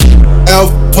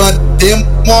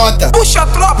Motta. Puxa a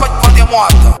tropa de fazer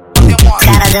Motta.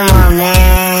 Cara do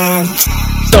momento,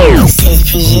 vocês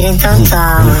pediram, então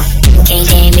toma. Quem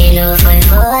terminou foi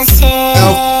você,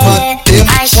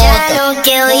 achando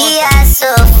que eu ia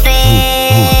sofrer.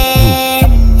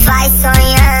 Vai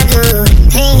sonhando,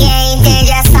 ninguém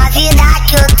entende essa vida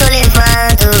que eu tô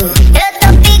levando. Eu tô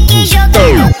pique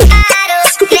jogando caro,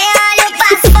 nem olho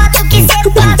pras fotos que cê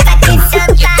posta com esse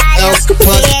otário. Se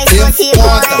fosse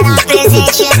bom era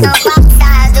presente no passado.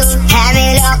 É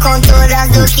melhor com todas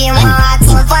do que mal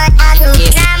acompanhado.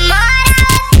 Namora,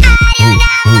 otário,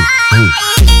 namora,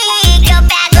 que eu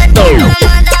pego todo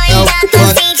mundo e ainda tô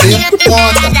sentindo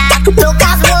nada. Tô com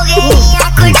as blogueirinhas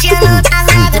curtindo nas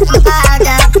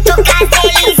madrugadas. Tô com as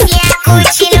delicinhas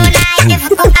curtindo na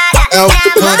revoada.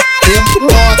 Namora,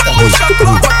 Puxa a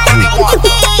tropa de fazer Motta.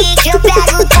 que eu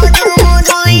pego todo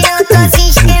mundo e eu tô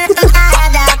sentindo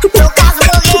nada. Tô com as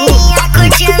blogueirinhas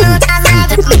curtindo nas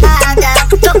madrugadas.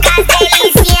 Tô com as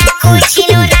delicinhas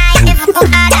curtindo na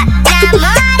revoada.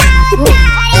 Namora,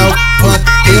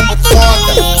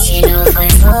 se não foi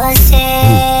você,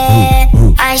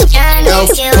 achando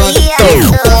que eu ia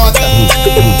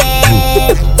sofrer.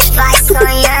 Vai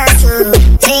sonhando,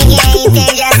 ninguém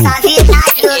entende essa vida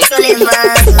que eu tô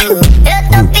levando. Eu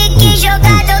tô pique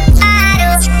jogado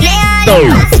caro, nem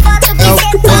olho as fotos que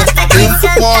cê posta com esse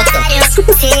otário.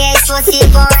 Se esse fosse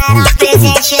bom era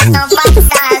presente no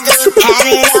passado. É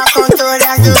melhor com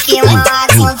todas do que mal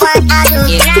acompanhado.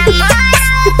 Namora,